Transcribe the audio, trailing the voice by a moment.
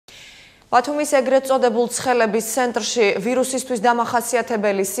ბათუმის ეგრეთ წოდებულ ცხელების ცენტრში ვირუსისთვის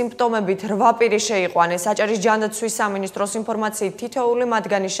დამახასიათებელი სიმპტომებით 8 პირი შეიყვანეს. აჭარის ჯანდაცვის სამინისტროს ინფორმაციით თითოეული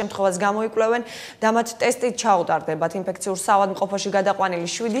მათგანის შემთხვევას გამოიკვლევენ და მათ ტესტი ჩაუტარდებათ. ინფექციურ საავადმყოფოში გადაყვანილი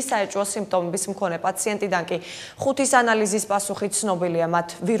 7 საეჭვო სიმპტომების მქონე პაციენტიდან კი 5-ის ანალიზის პასუხით ცნობილია, მათ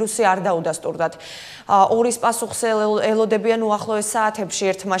ვირუსი არ დაუდასტურდათ. 2-ის პასუხს ელოდებიან უახლოეს საათებში.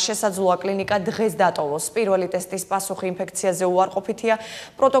 ერთმა შესაძლოა კლინიკა დღეს დატოვოს. პირველი ტესტის პასუხი ინფექციაზე უარყოფითია.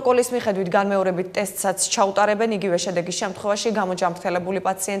 პროტოკოლის მიხედვით განმეორებით ტესტსაც ჩაუტარებენ, იგივე შედეგის შემთხვევაში გამოჯანმრთელებული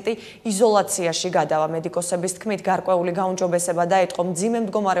პაციენტი იზოლაციაში გადავა. მედიკოსების თქმით, გარკვეული გაუმჯობესება დაეწყო მძიმე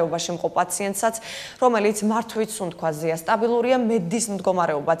მდგომარეობაში მყოფ პაციენტსაც, რომელიც მართვით სუნთქვაზეა. სტაბილურია, მედდის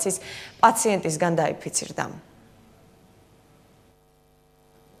მდგომარეობაც ის პაციენტისგან დაიფიცირდა.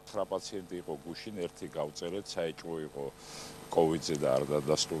 9 პაციენტი იყო გუშინ, ერთი გავწერეთ, საეჭვო იყო კოვიდზე და არ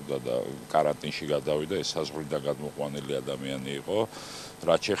დადასტურდა და კარანტინში გადავიდა, ეს საზღვრიდან გადმოყვანილი ადამიანი იყო.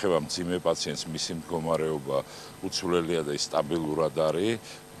 რაც შეეხება მძიმე პაციენტს, მისი მდგომარეობა უცვლელია და სტაბილურად არის.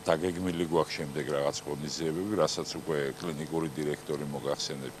 დაგეგმილი გვაქვს შემდეგ რაღაც ღონისძიებები, რასაც უკვე კლინიკური დირექტორი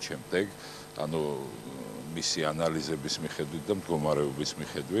მოგახსენებთ შემდეგ, ანუ მისი ანალიზების მიხედვით და მდგომარეობის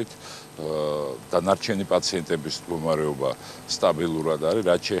მიხედვით. დანარჩენი პაციენტების მდგომარეობა სტაბილურად არის.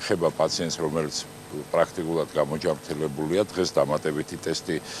 რაც შეეხება პაციენტს, რომელიც პრაქტიკულად გამოჯანმრთელებულია, დღეს დამატებითი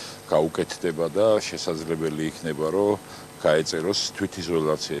ტესტი გაუკეთდება და შესაძლებელი იქნება, რომ გაეწეროს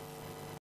თვითიზოლაცია.